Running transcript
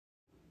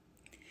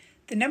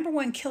The number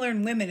one killer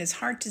in women is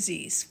heart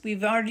disease.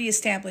 We've already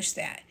established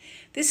that.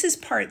 This is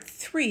part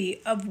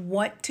 3 of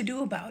what to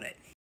do about it.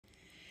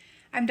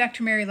 I'm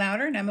Dr. Mary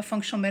Louder, and I'm a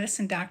functional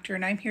medicine doctor,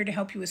 and I'm here to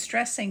help you with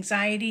stress,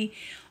 anxiety,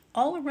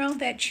 all around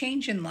that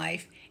change in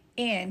life,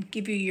 and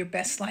give you your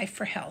best life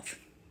for health.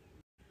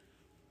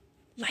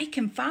 Like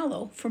and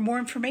follow for more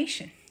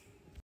information.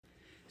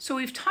 So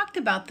we've talked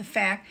about the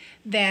fact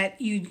that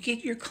you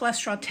get your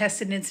cholesterol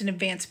tested and it's an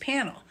advanced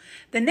panel.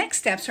 The next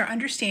steps are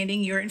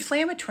understanding your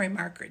inflammatory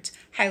markers,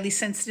 highly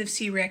sensitive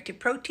C-reactive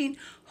protein,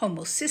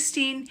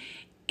 homocysteine,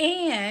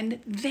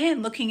 and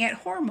then looking at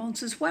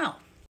hormones as well.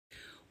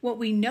 What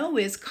we know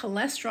is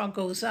cholesterol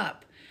goes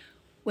up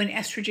when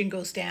estrogen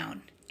goes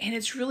down, and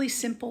it's really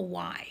simple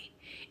why.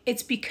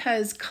 It's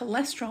because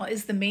cholesterol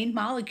is the main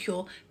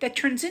molecule that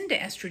turns into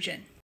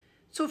estrogen.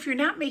 So if you're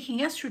not making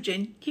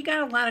estrogen, you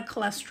got a lot of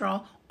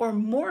cholesterol or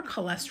more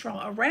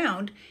cholesterol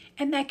around,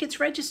 and that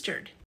gets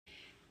registered.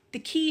 The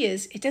key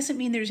is, it doesn't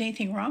mean there's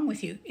anything wrong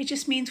with you. It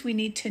just means we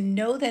need to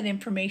know that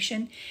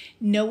information,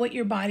 know what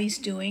your body's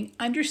doing,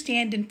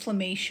 understand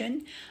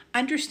inflammation,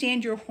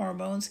 understand your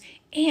hormones,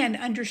 and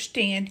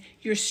understand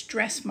your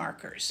stress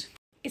markers.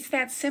 It's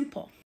that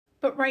simple.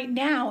 But right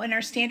now, in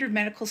our standard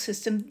medical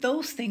system,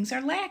 those things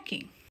are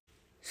lacking.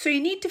 So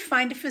you need to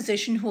find a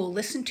physician who will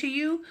listen to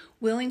you,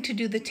 willing to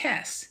do the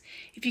tests.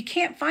 If you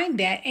can't find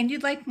that and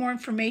you'd like more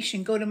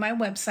information, go to my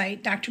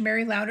website,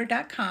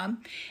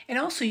 drmarylouder.com, and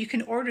also you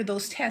can order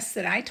those tests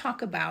that I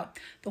talk about,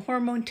 the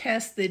hormone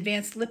test, the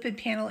advanced lipid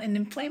panel, and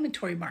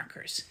inflammatory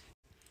markers.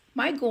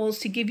 My goal is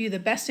to give you the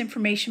best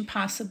information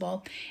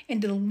possible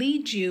and to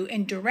lead you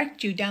and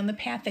direct you down the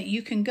path that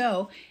you can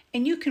go,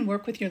 and you can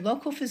work with your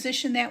local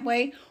physician that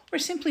way or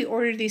simply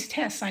order these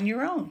tests on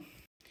your own.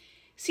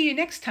 See you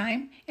next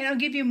time, and I'll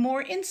give you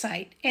more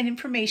insight and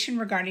information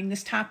regarding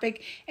this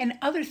topic and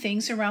other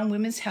things around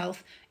women's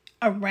health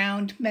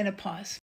around menopause.